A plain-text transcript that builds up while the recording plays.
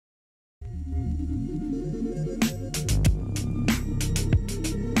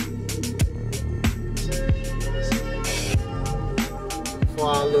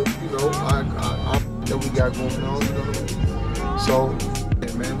got going on, you know. So,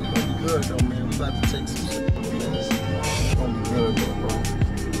 yeah, man, we gonna be good though, man. We about to take some shit, man. It's gonna be good though, bro. I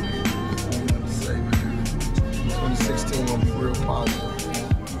don't know what to say, man. 2016 gonna be real positive.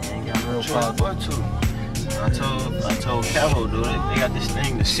 Ain't got real positive. I told Cavo, dude, they got this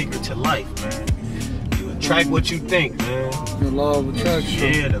thing, the secret to life, man. You attract what you think, man. The law of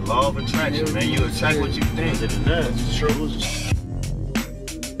attraction. Yeah, the law of attraction, man. You attract what you think. That's true.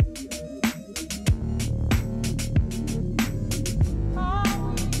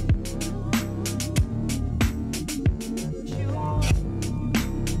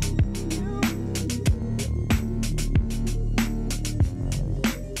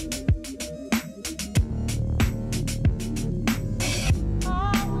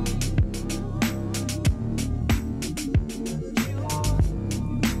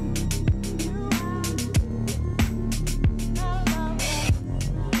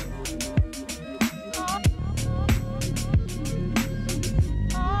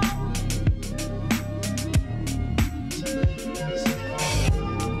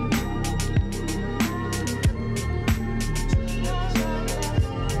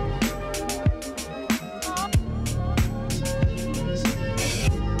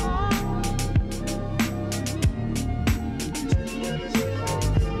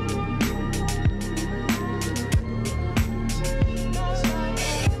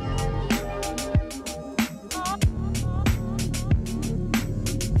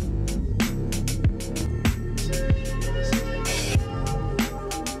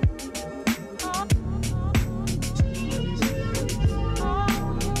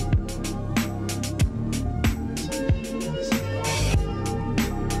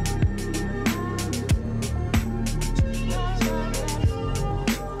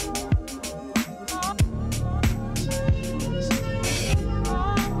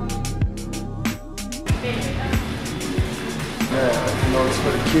 You know, it's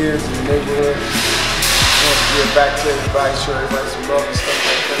for the kids in the neighborhood. I want to give back to everybody, show everybody some love and stuff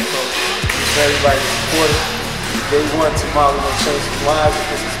like that. So, just for everybody to support it. Day one, tomorrow, we're going to change some lives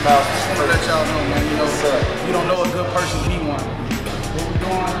because it's smiles. I want to let y'all know, man, you know, you don't know a good person, be one. What we're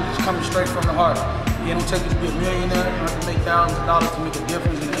doing is coming straight from the heart. It don't take you to be a millionaire. You don't have to make thousands of dollars to make a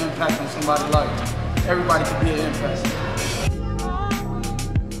difference and an impact on somebody's life. Everybody can be an impact.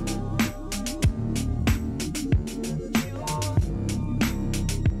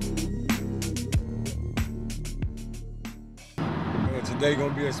 Today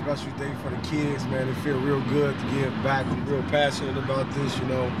gonna be a special day for the kids, man. They feel real good to give back. I'm real passionate about this, you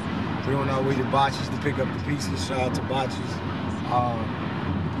know. We're on our way to Botches to pick up the pieces. Shout out to Botches.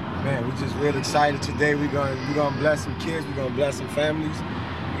 Man, we're just real excited today. We're gonna bless some kids. We're gonna bless some families.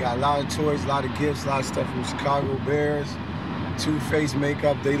 We got a lot of toys, a lot of gifts, a lot of stuff from Chicago Bears. Too Faced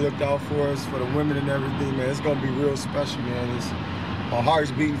makeup. They looked out for us, for the women and everything, man. It's gonna be real special, man. My heart's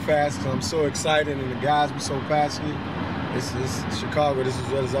beating fast because I'm so excited and the guys be so passionate. It's Chicago. This is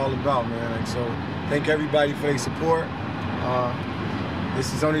what it's all about, man. And so thank everybody for their support.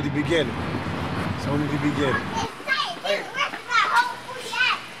 This is only the beginning. It's only the beginning.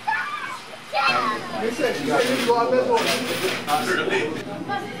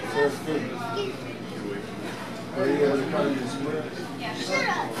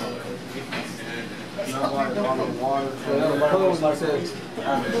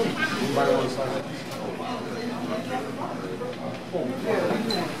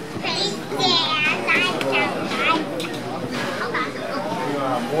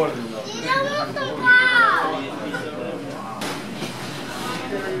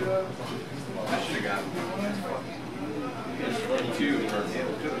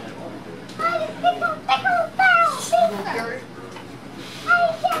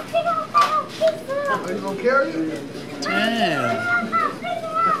 Are you gonna carry it? Damn.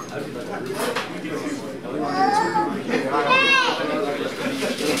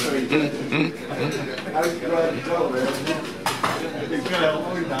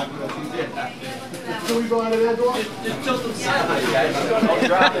 Can we go out of that door? Just tilt them sideways, guys. Don't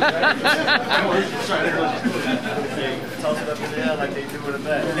drop it, right? Toss it up in the air like they do in the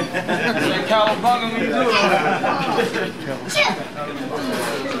back. Say cowabunga when you do it.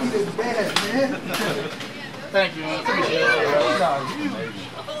 Bad, man. Thank you, man. Appreciate it. Holy cow.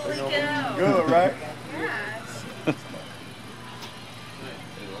 Good, right? Yes.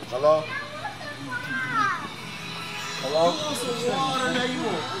 Hello? Hello?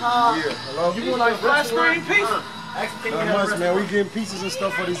 Yeah, hello? You want like flat screen pizza? Not much, man. We getting pieces and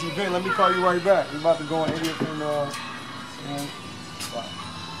stuff for this event. Let me call you right back. We about to go on Idiot and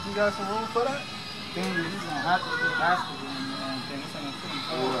You got some room for that? Thing is, you're gonna have to do basketball and things.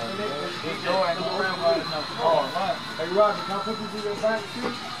 Hey, Roger, can I put this in your back seat?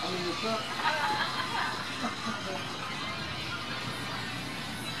 I mean, your truck?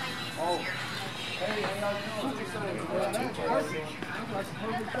 Oh. Hey, how y'all doing?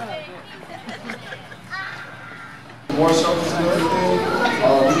 More shelters and everything.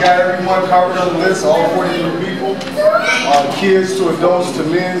 We got everyone covered on the list, all 42 people. Kids to adults to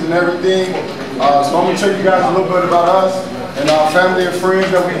men and everything. So I'm going to tell you guys a little bit about us and our family and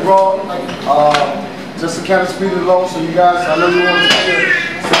friends that we brought. Just to kind of speed it along, so you guys, I know you want to see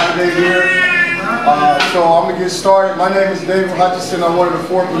Saturday here. So I'm going to get started. My name is David Hutchinson. I'm one of the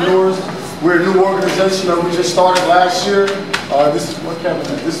 4Prenuers. We're a new organization that we just started last year. This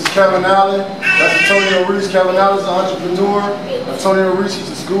is Kevin Allen. That's Antonio Reese. Kevin Allen is an entrepreneur. Antonio Reese is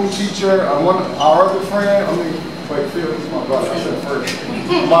a school teacher. Our other friend, Phil, he's my brother. I said first.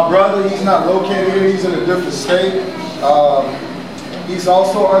 My brother, he's not located here. He's in a different state. He's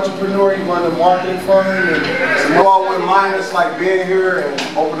also an entrepreneur. He runs a marketing firm. And so you all wouldn't mind us like being here and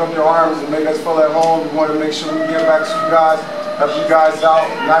open up your arms and make us feel at home. We want to make sure we give back to you guys, help you guys out.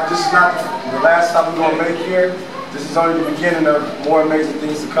 This is not the last stop we're going to make here. This is only the beginning of more amazing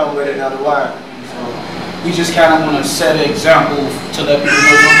things to come later down the line. So we just kind of want to set an example to let people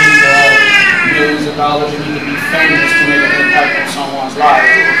know you don't need to have millions of dollars. You need to be famous to make an impact on someone's life.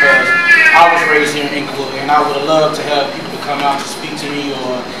 Because I was raised here in Inglewood, and I would have loved to have people to come out to speak to me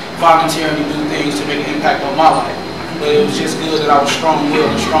or voluntarily do things to make an impact on my life. But it was just good that I was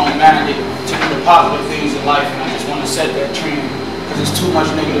strong-willed and strong-minded to do the positive things in life, and I just want to set that trend because there's too much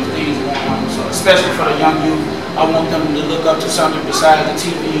negative things going on. So especially for the young youth, I want them to look up to something besides the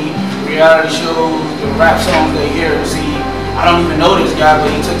TV, reality shows, the rap songs they hear and see. I don't even know this guy,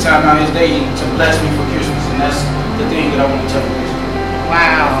 but he took time out of his day to bless me for Christmas, and that's the thing that I want to tell you.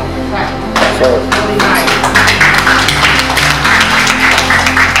 Wow. That's really nice.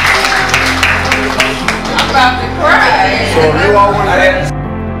 I'm about to cry. So if you all want to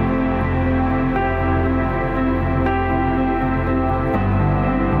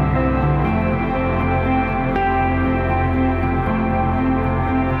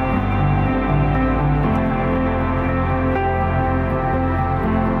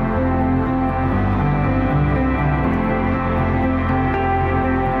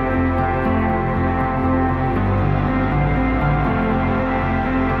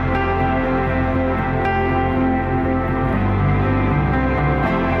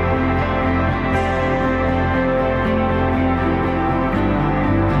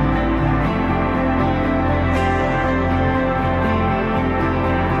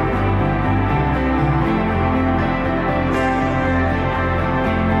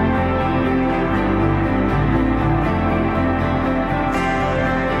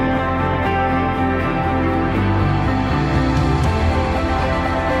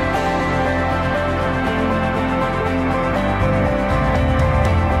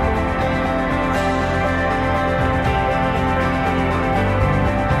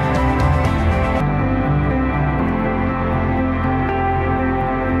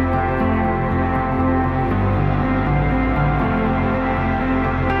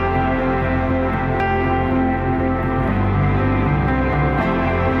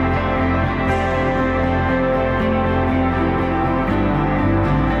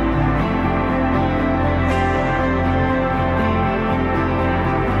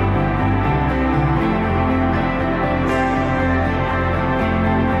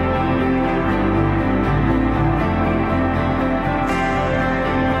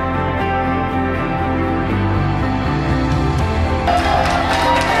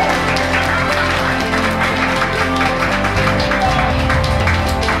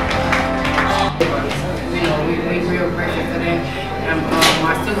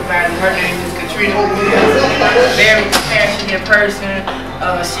Very passionate person.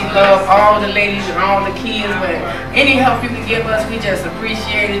 She loves all the ladies and all the kids, but any help you can give us, we just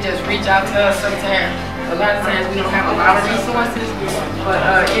appreciate it. Just reach out to us sometimes. A lot of times we don't have a lot of resources, but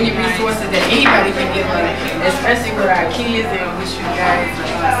any resources that anybody can give us, especially with our kids, and wish you guys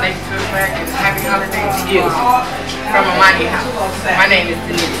a safe trip back and happy holidays to you from Amani House. My name is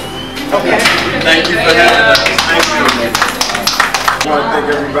Denise. Okay. Thank you for having us. Thank you. I want to thank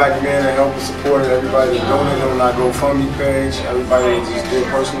everybody, man, that helped and supported, everybody that donated on our GoFundMe page, everybody that just did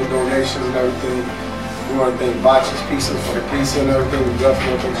personal donations and everything. We want to thank Botch's Pizza for the pizza and everything. We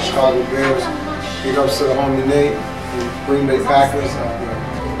definitely want to thank the Chicago Bears. Big ups to the homie Nate, and Green Bay Packers.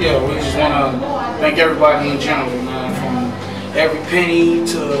 Yeah, we just want to thank everybody in general, man, from every penny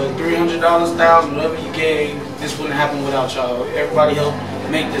to $300, $1,000, whatever you gave. This wouldn't happen without y'all. Everybody helped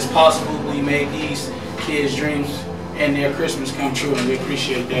make this possible. We made these kids' dreams and their Christmas come true, and we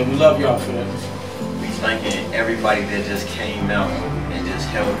appreciate that. We love y'all for that. We thanking everybody that just came out and just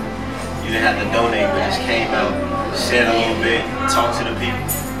helped. You didn't have to donate, but just came out, said a little bit, talked to the people,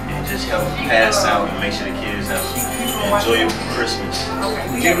 and just helped pass out and make sure the kids have an enjoyable Christmas.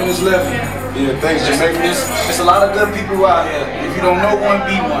 Giving is living. Yeah, thanks, Jamaica. There's a lot of good people out here. If you don't know one,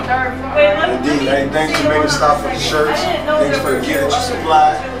 be one. Indeed, hey, thanks Jamaica Stop for the shirts. Thanks for the gear that you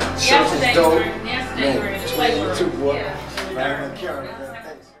supplied. The shirts is dope. Man, 22, boy.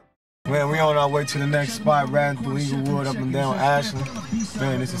 Man, we on our way to the next spot, riding through Inglewood, up and down Ashland.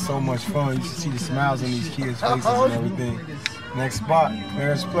 Man, this is so much fun. You can see the smiles on these kids' faces and everything. Next spot,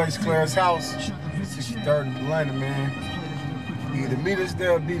 Claire's Place, Claire's house, 63rd and Atlanta, man. Either meet us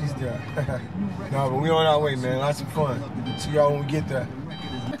there or beat us there. No, but we on our way, man. Lots of fun. See y'all when we get there.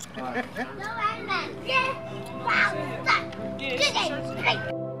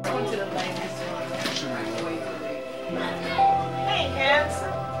 Hey,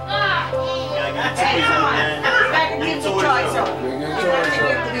 handsome.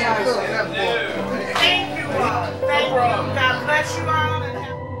 Thank you all. Thank you. God bless you all.